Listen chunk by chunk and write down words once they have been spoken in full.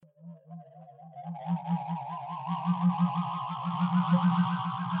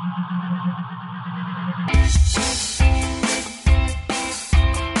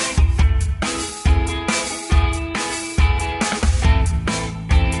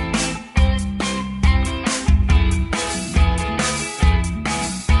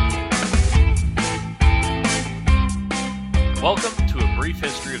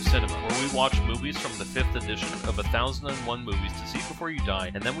movies from the 5th edition of 1001 Movies to See Before You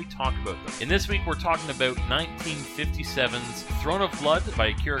Die, and then we talk about them. In this week, we're talking about 1957's Throne of Blood by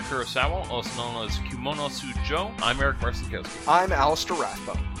Akira Kurosawa, also known as Kumonosu-jo. I'm Erik Marcinkowski. I'm Alistair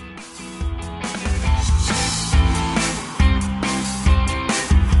Rathbone.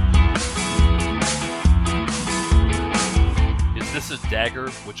 Is this a dagger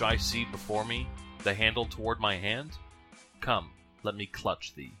which I see before me, the handle toward my hand? Come, let me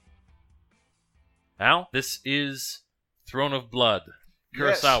clutch thee. Now, this is Throne of Blood.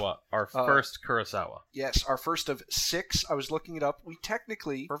 Kurosawa, our first Kurosawa. Yes, our first of 6. I was looking it up. We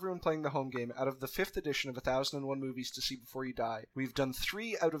technically, for everyone playing the home game, out of the 5th edition of 1001 Movies to See Before You Die, we've done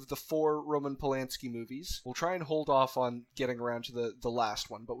 3 out of the 4 Roman Polanski movies. We'll try and hold off on getting around to the last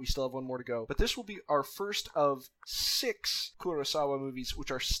one, but we still have one more to go. But this will be our first of 6 Kurosawa movies, which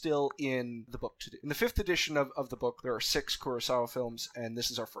are still in the book today. In the 5th edition of the book, there are 6 Kurosawa films, and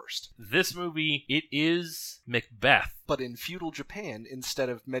this is our first. This movie, it is Macbeth. But in feudal Japan instead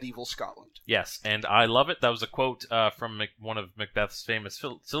of medieval Scotland. Yes, and I love it. That was a quote from one of Macbeth's famous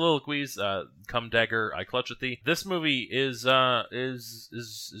soliloquies, "Come dagger, I clutch at thee." This movie is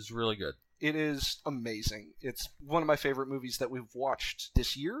really good. It is amazing. It's one of my favorite movies that we've watched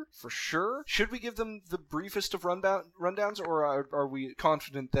this year, for sure. Should we give them the briefest of rundowns, or are we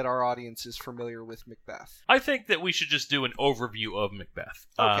confident that our audience is familiar with Macbeth? I think that we should just do an overview of Macbeth.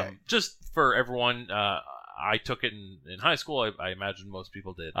 Okay. Just for everyone... I took it in high school. I imagine most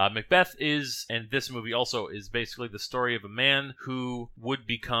people did. Macbeth is, and this movie also, is basically the story of a man who would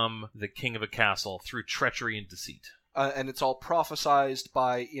become the king of a castle through treachery and deceit. And it's all prophesized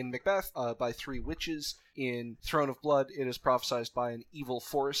in Macbeth by 3 witches. In Throne of Blood, it is prophesized by an evil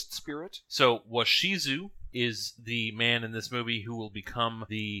forest spirit. So Washizu is the man in this movie who will become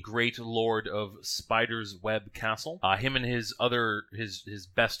the great lord of Spider's Web Castle. Him and his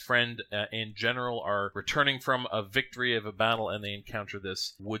best friend in general are returning from a victory of a battle, and they encounter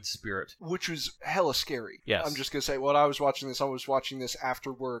this wood spirit. Which was hella scary. Yes. I'm just going to say, when I was watching this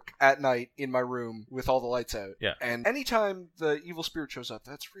after work at night in my room with all the lights out. Yeah. And anytime the evil spirit shows up,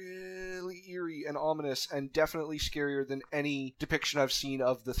 that's really eerie and ominous, and definitely scarier than any depiction I've seen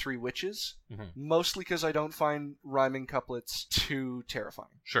of the 3 witches. Mm-hmm. Mostly because I don't find rhyming couplets too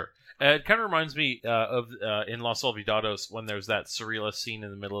terrifying. Sure. It kind of reminds me of in Los Olvidados, when there's that surrealist scene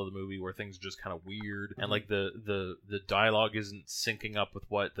in the middle of the movie where things are just kind of weird, and like the dialogue isn't syncing up with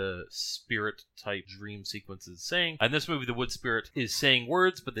what the spirit type dream sequence is saying. In this movie, the wood spirit is saying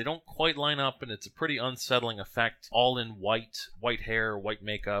words, but they don't quite line up, and it's a pretty unsettling effect. All in white hair, white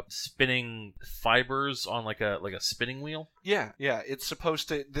makeup, spinning fibers on like a spinning wheel. Yeah. It's supposed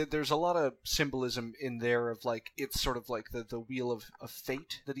to. There's a lot of symbolism in there of like it's sort of like the wheel of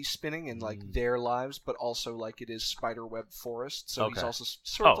fate that he's spinning in like their lives, but also like it is spiderweb forest, so he's also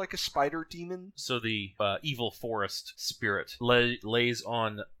sort of like a spider demon. So the evil forest spirit lays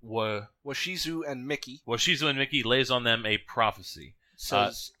on Washizu and Mickey. Washizu and Mickey lays on them a prophecy.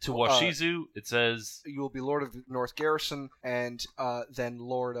 Says to Washizu, it says, "You will be Lord of the North Garrison, and then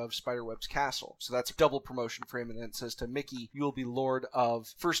Lord of Spiderweb's Castle." So that's a double promotion for him. And then it says to Mickey, "You will be Lord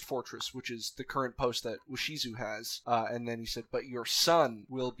of First Fortress," which is the current post that Washizu has. And then he said, "But your son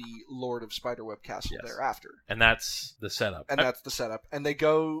will be Lord of Spiderweb Castle thereafter." And that's the setup. And they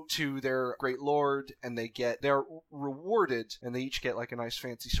go to their great lord, and they're rewarded, and they each get like a nice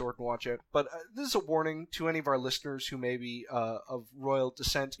fancy sword and watch out. But this is a warning to any of our listeners who may be of royal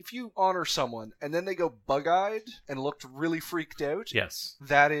descent. If you honor someone and then they go bug-eyed and looked really freaked out,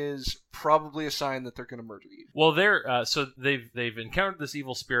 that is probably a sign that they're going to murder you. Well, they've encountered this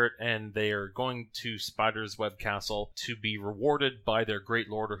evil spirit, and they are going to Spider's Web Castle to be rewarded by their great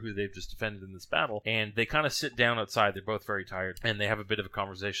lord, or who they've just defended in this battle. And they kind of sit down outside. They're both very tired, and they have a bit of a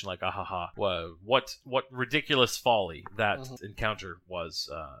conversation like, what ridiculous folly that encounter was.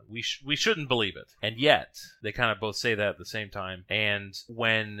 We shouldn't believe it. And yet they kind of both say that at the same time. And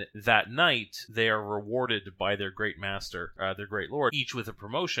when that night they are rewarded by their great master, their great lord, each with a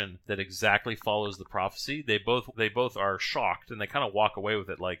promotion that exactly follows the prophecy, they both are shocked, and they kind of walk away with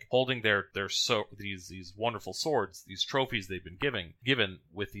it, like holding these wonderful swords, these trophies they've been given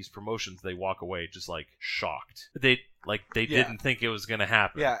with these promotions. They walk away just like shocked. They didn't think it was going to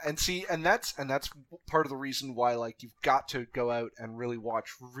happen. Yeah, and that's part of the reason why like you've got to go out and really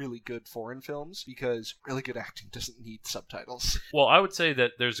watch really good foreign films, because really good acting doesn't need subtitles. Well, I would say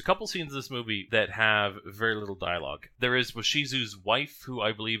that there's a couple scenes in this movie that have very little dialogue. There is Washizu's wife, who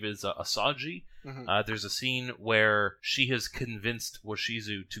I believe is Asaji, There's a scene where she has convinced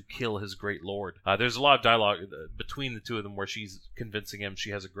Washizu to kill his great lord. There's a lot of dialogue between the two of them where she's convincing him.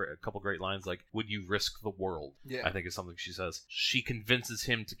 She has a couple great lines like, "Would you risk the world?" Yeah. I think is something she says. She convinces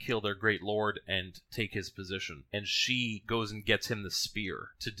him to kill their great lord and take his position. And she goes and gets him the spear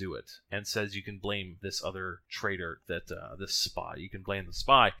to do it and says, "You can blame this other traitor, this spy. You can blame the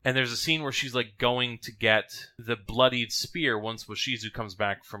spy." And there's a scene where she's like going to get the bloodied spear once Washizu comes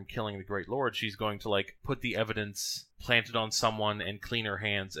back from killing the great lord. She's going to like put the evidence, plant it on someone, and clean her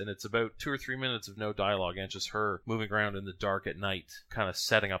hands. And it's about 2 or 3 minutes of no dialogue and just her moving around in the dark at night, kind of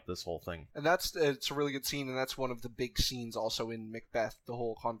setting up this whole thing. And it's a really good scene, and that's one of the big scenes also in Macbeth, the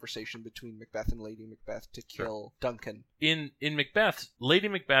whole conversation between Macbeth and Lady Macbeth to kill Duncan. In Macbeth, Lady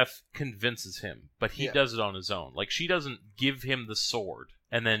Macbeth convinces him, but he does it on his own. Like, she doesn't give him the sword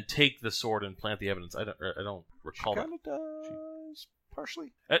and then take the sword and plant the evidence. I don't recall that. She kind of does,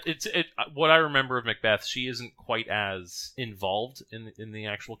 partially. What I remember of Macbeth, she isn't quite as involved in the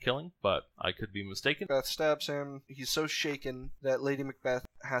actual killing, but I could be mistaken. Macbeth stabs him. He's so shaken that Lady Macbeth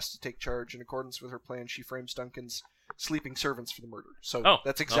has to take charge. In accordance with her plan, she frames Duncan's sleeping servants for the murder. So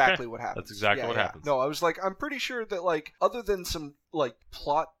that's exactly what happens. That's exactly what happens. No, I was like, I'm pretty sure that, like, other than some, like,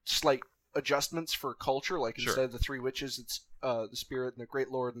 plot slight adjustments for culture, like instead of the three witches, it's the spirit and the great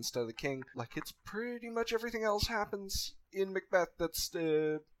lord instead of the king. Like, it's pretty much everything else happens in Macbeth that's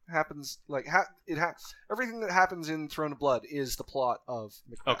happens like everything that happens in Throne of Blood is the plot of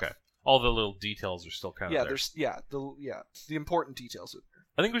Macbeth. Okay, all the little details are still kind of there. There's the important details are there.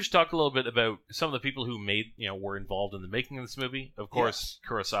 I think we should talk a little bit about some of the people who were involved in the making of this movie. Of course,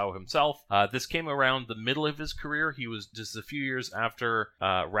 Kurosawa himself. This came around the middle of his career. He was just a few years after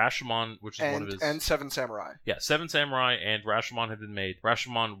Rashomon, which is one of his... And Seven Samurai. Yeah, Seven Samurai and Rashomon had been made.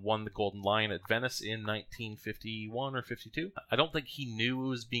 Rashomon won the Golden Lion at Venice in 1951 or 52. I don't think he knew it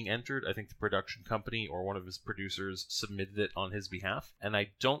was being entered. I think the production company or one of his producers submitted it on his behalf. And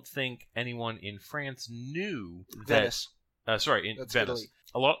I don't think anyone in France knew that... Venice. That's Venice. Italy.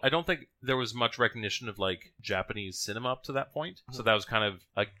 I don't think there was much recognition of like Japanese cinema up to that point. So that was kind of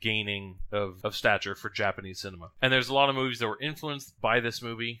a gaining of stature for Japanese cinema. And there's a lot of movies that were influenced by this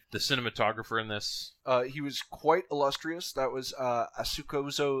movie. The cinematographer in this... he was quite illustrious. That was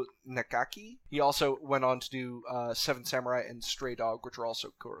Asukozo Nakaki. He also went on to do Seven Samurai and Stray Dog, which are also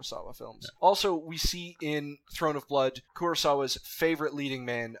Kurosawa films. Yeah. Also, we see in Throne of Blood, Kurosawa's favorite leading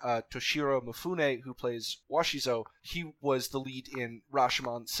man, Toshiro Mifune, who plays Washizo. He was the lead in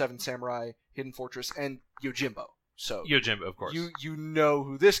Rashomon, Seven Samurai, Hidden Fortress, and Yojimbo. So Yojimbo, of course. You know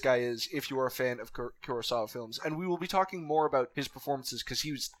who this guy is if you are a fan of Kurosawa films. And we will be talking more about his performances because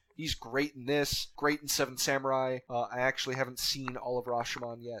he's great in this, great in Seven Samurai. I actually haven't seen all of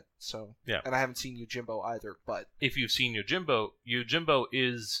Rashomon yet, so and I haven't seen Yojimbo either. But if you've seen Yojimbo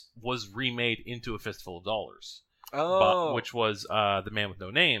was remade into A Fistful of Dollars, which was The Man with No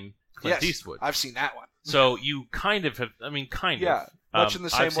Name, Clint Eastwood. I've seen that one. So you kind of have. I mean, kind of. Much in the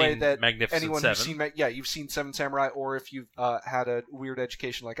same way that anyone who's seen you've seen Seven Samurai, or if you've had a weird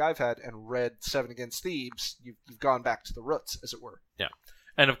education like I've had and read Seven Against Thebes, you've gone back to the roots, as it were. Yeah.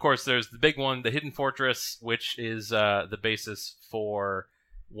 And of course, there's the big one, The Hidden Fortress, which is the basis for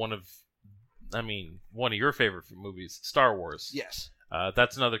one of your favorite movies, Star Wars. Yes.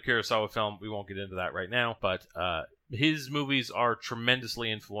 That's another Kurosawa film. We won't get into that right now, but his movies are tremendously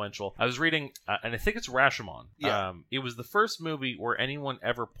influential. I was reading, and I think it's Rashomon. Yeah. It was the first movie where anyone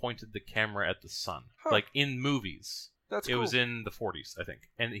ever pointed the camera at the sun, like in movies. That's cool. It was in the 40s, I think,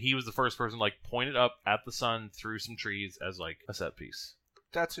 and he was the first person to like point it up at the sun through some trees as like a set piece.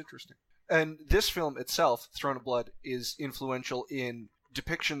 That's interesting. And this film itself, Throne of Blood, is influential in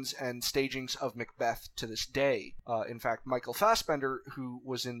depictions and stagings of Macbeth to this day. In fact, Michael Fassbender, who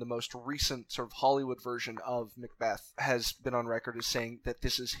was in the most recent sort of Hollywood version of Macbeth, has been on record as saying that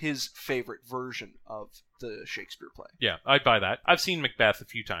this is his favorite version of the Shakespeare play. Yeah, I'd buy that. I've seen Macbeth a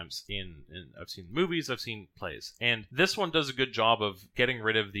few times. I've seen movies, I've seen plays. And this one does a good job of getting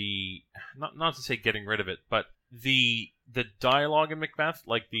rid of the... Not to say getting rid of it, but the dialogue in Macbeth,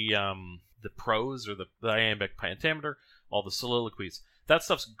 like the prose or the iambic pentameter, all the soliloquies, that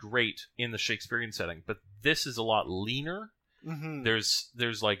stuff's great in the Shakespearean setting, but this is a lot leaner. Mm-hmm.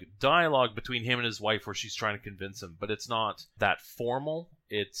 There's like dialogue between him and his wife where she's trying to convince him, but it's not that formal.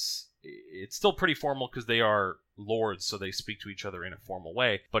 It's still pretty formal because they are lords, so they speak to each other in a formal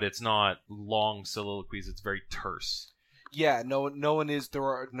way, but it's not long soliloquies. It's very terse. Yeah, no one is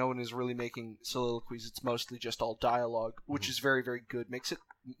really making soliloquies. It's mostly just all dialogue, which is very, very good. Makes it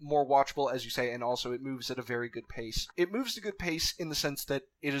more watchable, as you say, and also it moves at a very good pace. It moves at a good pace in the sense that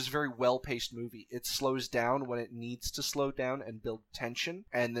it is a very well-paced movie. It slows down when it needs to slow down and build tension,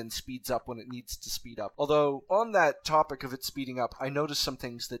 and then speeds up when it needs to speed up. Although, on that topic of it speeding up, I noticed some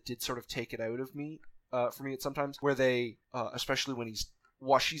things that did sort of take it out of me, for me at sometimes, where they, especially when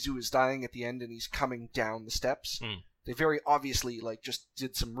Washizu is dying at the end and he's coming down the steps, they very obviously, just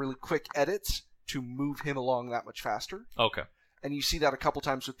did some really quick edits to move him along that much faster. Okay. And you see that a couple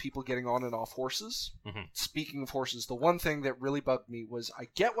times with people getting on and off horses. Mm-hmm. Speaking of horses, the one thing that really bugged me was, I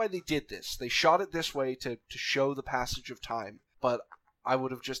get why they did this. They shot it this way to show the passage of time. But I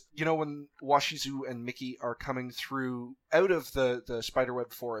would have just... when Washizu and Mickey are coming through out of the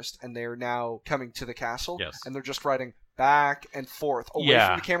spiderweb forest, and they're now coming to the castle, yes. and they're just riding back and forth, away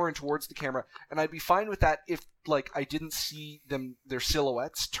from the camera and towards the camera. And I'd be fine with that if, I didn't see their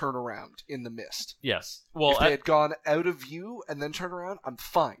silhouettes turn around in the mist. Yes. Well, if they had gone out of view and then turned around, I'm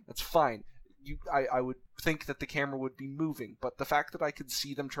fine. That's fine. I would think that the camera would be moving, but the fact that I could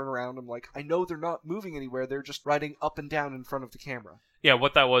see them turn around, I'm like, I know they're not moving anywhere. They're just riding up and down in front of the camera. Yeah,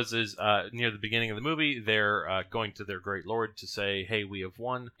 what that was is near the beginning of the movie, they're going to their great lord to say, hey, we have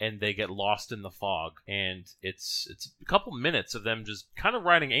won, and they get lost in the fog. And it's a couple minutes of them just kind of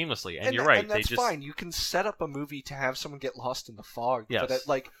riding aimlessly. And you're right. And that's fine. You can set up a movie to have someone get lost in the fog. Yes.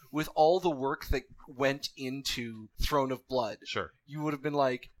 But with all the work that went into Throne of Blood, sure, you would have been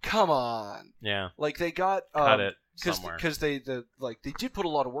like, come on. Yeah. They got... cut it somewhere. Because they did put a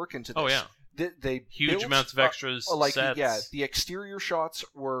lot of work into this. Oh, yeah. They huge built, amounts of extras, sets. The exterior shots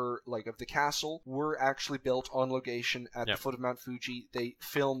were of the castle were actually built on location at the foot of Mount Fuji. They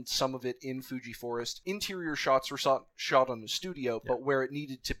filmed some of it in Fuji Forest. Interior shots were shot on the studio, but where it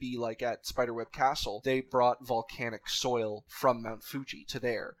needed to be, at Spiderweb Castle, they brought volcanic soil from Mount Fuji to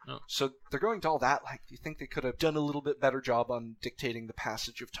there. Oh. So they're going to all that. Do you think they could have done a little bit better job on dictating the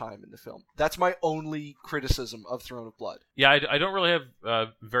passage of time in the film? That's my only criticism of Throne of Blood. Yeah, I don't really have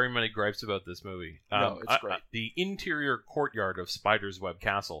very many gripes about this movie. No, it's great. The interior courtyard of Spider's Web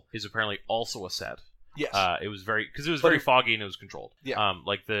Castle is apparently also a set. Yes. It was very foggy and it was controlled. Yeah.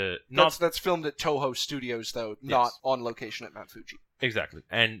 That's filmed at Toho Studios though, not on location at Mount Fuji. Exactly.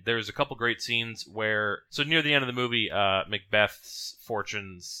 And there's a couple great scenes where, so near the end of the movie, Macbeth's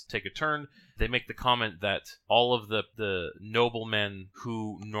fortunes take a turn. They make the comment that all of the noblemen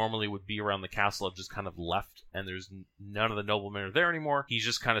who normally would be around the castle have just kind of left, and there's none of the noblemen are there anymore. He's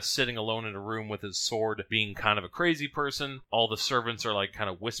just kind of sitting alone in a room with his sword, being kind of a crazy person. All the servants are kind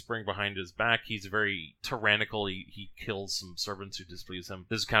of whispering behind his back. He's very tyrannical. He kills some servants who displease him.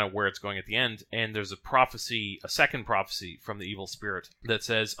 This is kind of where it's going at the end. And there's a second prophecy from the evil spirit that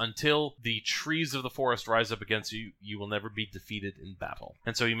says, until the trees of the forest rise up against you, you will never be defeated in battle.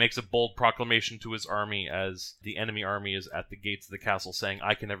 And so he makes a bold proclamation to his army as the enemy army is at the gates of the castle saying,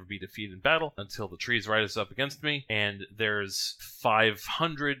 I can never be defeated in battle until the trees rise up against me. And there's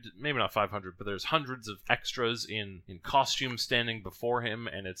 500, maybe not 500, but there's hundreds of extras in costume standing before him,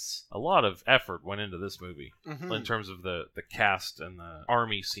 and it's a lot of effort went into this movie in terms of the cast and the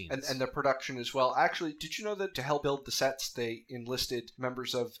army scenes. And the production as well. Actually, did you know that to help build the sets, they enlisted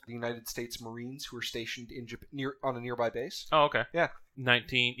members of the United States Marines who were stationed in on a nearby base? Oh, okay. Yeah.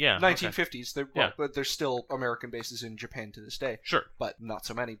 1950s. But there's still American bases in Japan to this day. Sure. But not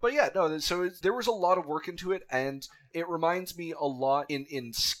so many. But yeah, no, so there was a lot of work into it, and it reminds me a lot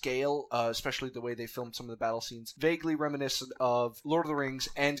in scale, especially the way they filmed some of the battle scenes, vaguely reminiscent of Lord of the Rings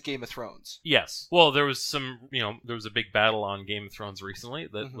and Game of Thrones. Yes. Well, there was there was a big battle on Game of Thrones recently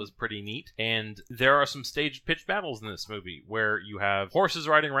that was pretty neat, and there are some staged pitch battles in this movie where you have horses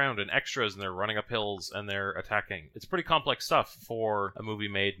riding around and extras, and they're running up hills and they're attacking. It's pretty complex stuff for a movie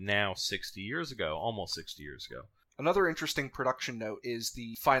made now 60 years ago, almost 60 years ago. Another interesting production note is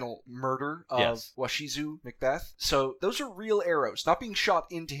the final murder of Washizu Macbeth. So those are real arrows, not being shot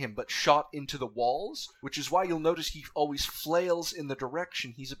into him, but shot into the walls, which is why you'll notice he always flails in the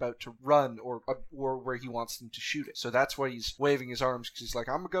direction he's about to run or where he wants them to shoot it. So that's why he's waving his arms, because he's like,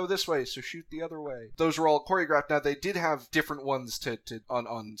 I'm going to go this way, so shoot the other way. Those were all choreographed. Now, they did have different ones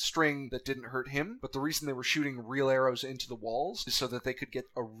on string that didn't hurt him, but the reason they were shooting real arrows into the walls is so that they could get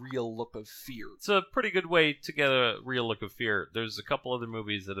a real look of fear. It's a pretty good way to get a real look of fear. There's a couple other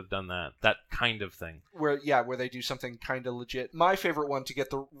movies that have done that kind of thing. Where they do something kind of legit. My favorite one to get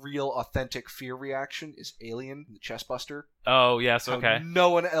the real authentic fear reaction is Alien, the chest buster. Oh, yes, okay. No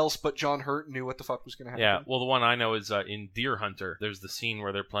one else but John Hurt knew what the fuck was going to happen. Yeah, well, the one I know is in Deer Hunter. There's the scene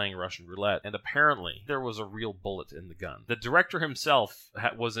where they're playing Russian roulette, and apparently there was a real bullet in the gun. The director himself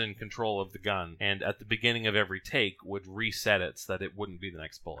was in control of the gun, and at the beginning of every take would reset it so that it wouldn't be the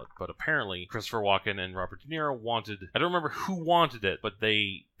next bullet. But apparently, Christopher Walken and Robert De Niro wanted... I don't remember who wanted it, but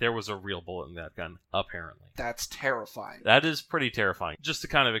there was a real bullet in that gun, apparently. That's terrifying. That is pretty terrifying. Just to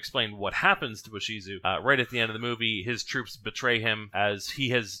kind of explain what happens to Bushizu, right at the end of the movie, his troops betray him as he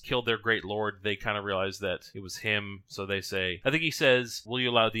has killed their great lord. They kind of realize that it was him, so they say, I think he says, will you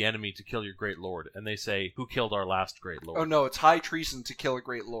allow the enemy to kill your great lord? And they say, who killed our last great lord? Oh no, it's high treason to kill a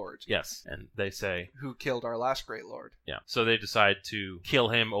great lord. Yes, and they say, who killed our last great lord? Yeah, so they decide to kill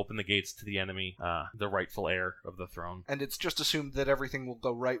him, open the gates to the enemy, the rightful heir of the throne. And it's just assumed that everything will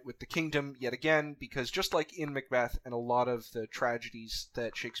go right with the kingdom yet again, because just like in Macbeth and a lot of the tragedies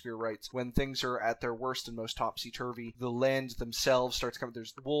that Shakespeare writes, when things are at their worst and most topsy-turvy, the land themselves starts coming.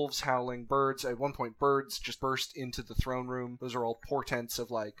 There's wolves howling, birds. At one point, birds just burst into the throne room. Those are all portents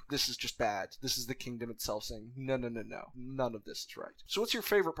of like, this is just bad. This is the kingdom itself saying, no. None of this is right. So what's your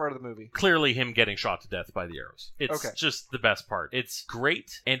favorite part of the movie? Clearly him getting shot to death by the arrows. It's okay. Just the best part. It's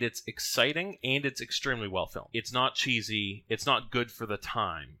great, and it's exciting, and it's extremely well filmed. It's not cheesy. It's not good for the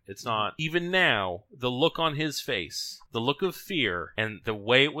time. It's not... Even now, the look on his face, the look of fear, and the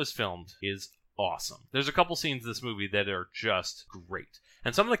way it was filmed is awesome. There's a couple scenes in this movie that are just great.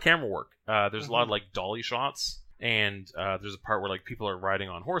 And some of the camera work, there's a lot of like dolly shots, and there's a part where like people are riding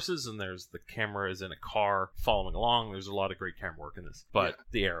on horses, and there's the camera is in a car following along. There's a lot of great camera work in this. But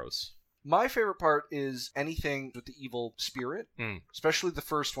the arrows... My favorite part is anything with the evil spirit, especially the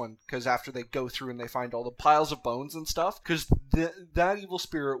first one, because after they go through and they find all the piles of bones and stuff, because that evil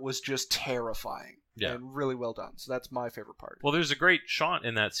spirit was just terrifying. Yeah. And really well done. So that's my favorite part. Well, there's a great shot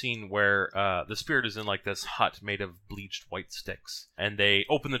in that scene where the spirit is in like this hut made of bleached white sticks. And they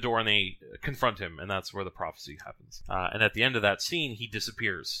open the door and they confront him, and that's where the prophecy happens. And at the end of that scene, he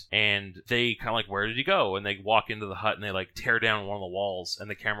disappears. And they kind of like, where did he go? And they walk into the hut and they like tear down one of the walls, and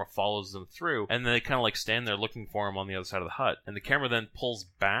the camera follows them through. And then they kind of like stand there looking for him on the other side of the hut. And the camera then pulls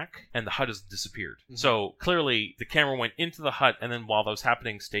back, and the hut has disappeared. Mm-hmm. So clearly, the camera went into the hut, and then while that was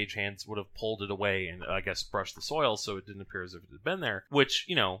happening, stagehands would have pulled it away and I guess brushed the soil so it didn't appear as if it had been there, which,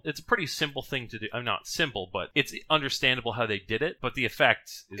 you know, it's a pretty simple thing to do. I'm not simple, but it's understandable how they did it, but the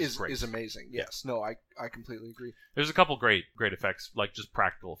effect is great. Is amazing. Yes. No, I completely agree. There's a couple great effects, like just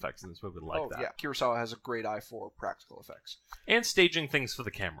practical effects in this movie like that. Yeah. Kurosawa has a great eye for practical effects. And staging things for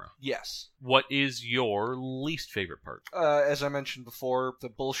the camera. Yes. What is your least favorite part? As I mentioned before, the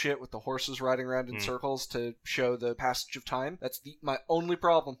bullshit with the horses riding around in circles to show the passage of time. That's my only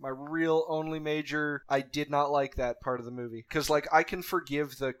problem. My real only major... I did not like that part of the movie. Because, like, I can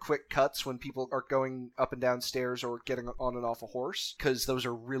forgive the quick cuts when people are going up and down stairs or getting on and off a horse, because those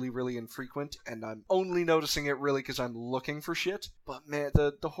are really, really infrequent, and I'm only noticing it really because I'm looking for shit. But, man,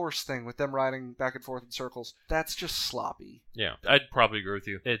 the horse thing with them riding back and forth in circles, that's just sloppy. Yeah, I'd probably agree with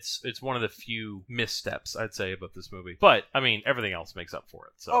you. It's one of the few missteps, I'd say, about this movie. But, I mean, everything else makes up for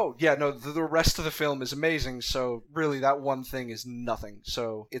it. So. Oh, yeah, no, the rest of the film is amazing, so really that one thing is nothing.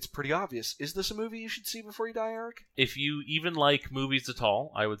 So, it's pretty obvious. Is this a movie you should see before you die, Eric? If you even like movies at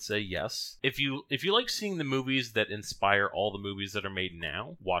all, I would say yes. If you like seeing the movies that inspire all the movies that are made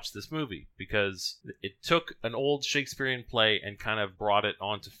now, watch this movie, because it took an old Shakespearean play and kind of brought it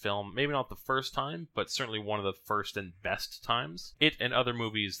onto film. Maybe not the first time, but certainly one of the first and best times. It and other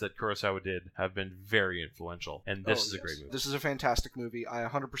movies that Kurosawa did have been very influential, and this is a great movie. This is a fantastic movie. I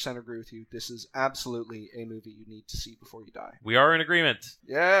 100% agree with you. This is absolutely a movie you need to see before you die. We are in agreement.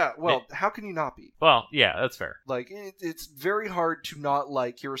 Yeah, well, how can you not be? Well, yeah, that's fair. Like, it's very hard to not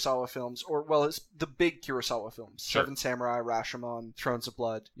like Kurosawa films, or, well, it's the big Kurosawa films. Sure. Seven Samurai, Rashomon, Thrones of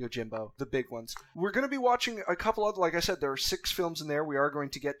Blood, Yojimbo, the big ones. We're going to be watching a couple of, like I said, there are 6 films in there. We are going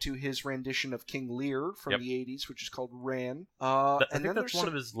to get to his rendition of King Lear from the 80s, which is called Ran. I think that's one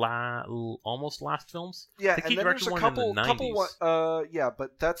of his almost last films. Yeah, I think and he then there's a directed one in the 90s. yeah,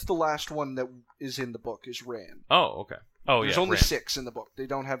 but that's the last one that is in the book, is Ran. Oh, okay. Oh, There's yeah, only Ran. 6 in the book. They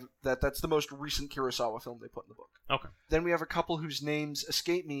don't have that. That's the most recent Kurosawa film they put in the book. Okay. Then we have a couple whose names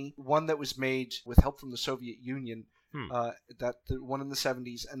escape me. One that was made with help from the Soviet Union. The one in the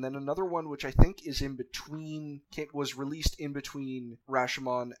 70s, and then another one which I think is in between, was released in between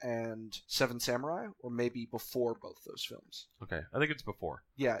Rashomon and Seven Samurai, or maybe before both those films. Okay, I think it's before.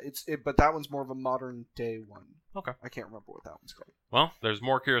 Yeah, but that one's more of a modern day one. Okay. I can't remember what that one's called. Well, there's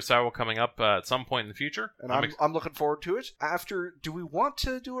more Kurosawa coming up at some point in the future. And I'm looking forward to it. After, do we want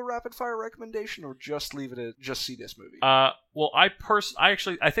to do a rapid-fire recommendation or just leave it at just see this movie? Well, I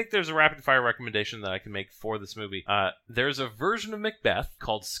think there's a rapid-fire recommendation that I can make for this movie. There's a version of Macbeth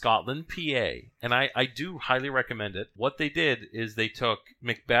called Scotland, PA, and I do highly recommend it. What they did is they took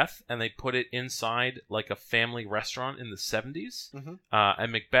Macbeth and they put it inside like a family restaurant in the 70s. Mm-hmm.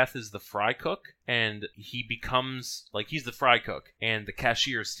 And Macbeth is the fry cook, and he becomes, like, he's the fry cook, and the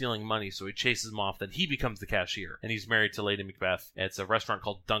cashier is stealing money, so he chases him off, then he becomes the cashier, and he's married to Lady Macbeth. It's a restaurant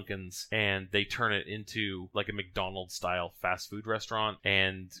called Duncan's, and they turn it into like a McDonald's-style fast food restaurant,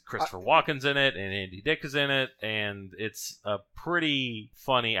 and Christopher Walken's in it, and Andy Dick is in it, and it's a pretty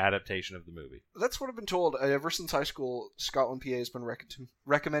funny adaptation of the movie. That's what I've been told. Ever since high school, Scotland, PA has been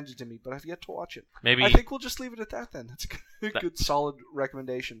recommended to me, but I've yet to watch it. Maybe I think we'll just leave it at that then. That's a good solid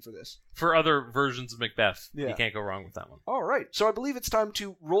recommendation for this. For other versions of Macbeth, Yeah. You can't go wrong with that one. All right, so I believe it's time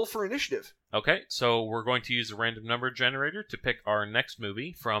to roll for initiative. Okay, so we're going to use a random number generator to pick our next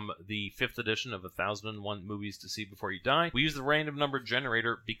movie from the 5th edition of 1001 Movies to See Before You Die. We use the random number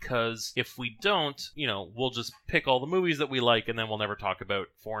generator because if we don't, we'll just pick all the movies that we like and then we'll never talk about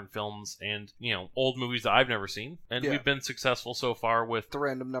foreign films and, old movies that I've never seen. And we've been successful so far with the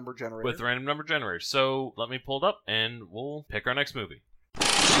random number generator. With the random number generator. So let me pull it up and we'll pick our next movie.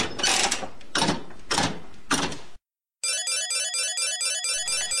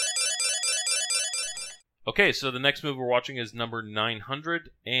 Okay, so the next movie we're watching is number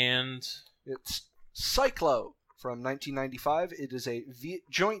 900, and it's Cyclo from 1995. It is a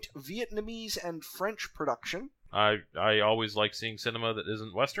joint Vietnamese and French production. I always like seeing cinema that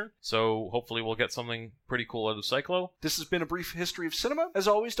isn't Western, so hopefully we'll get something pretty cool out of Cyclo. This has been A Brief History of Cinema. As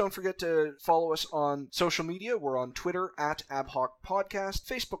always, don't forget to follow us on social media. We're on Twitter @AbHawkPodcast,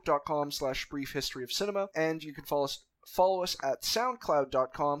 Facebook.com/BriefHistoryOfCinema, and you can follow us at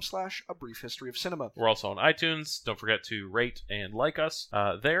SoundCloud.com/A Brief History of Cinema. We're also on iTunes. Don't forget to rate and like us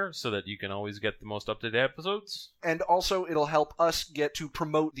there so that you can always get the most up-to-date episodes. And also, it'll help us get to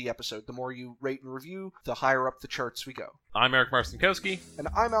promote the episode. The more you rate and review, the higher up the charts we go. I'm Eric Marcinkowski. And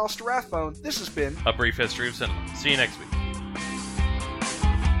I'm Alistair Rathbone. This has been A Brief History of Cinema. See you next week.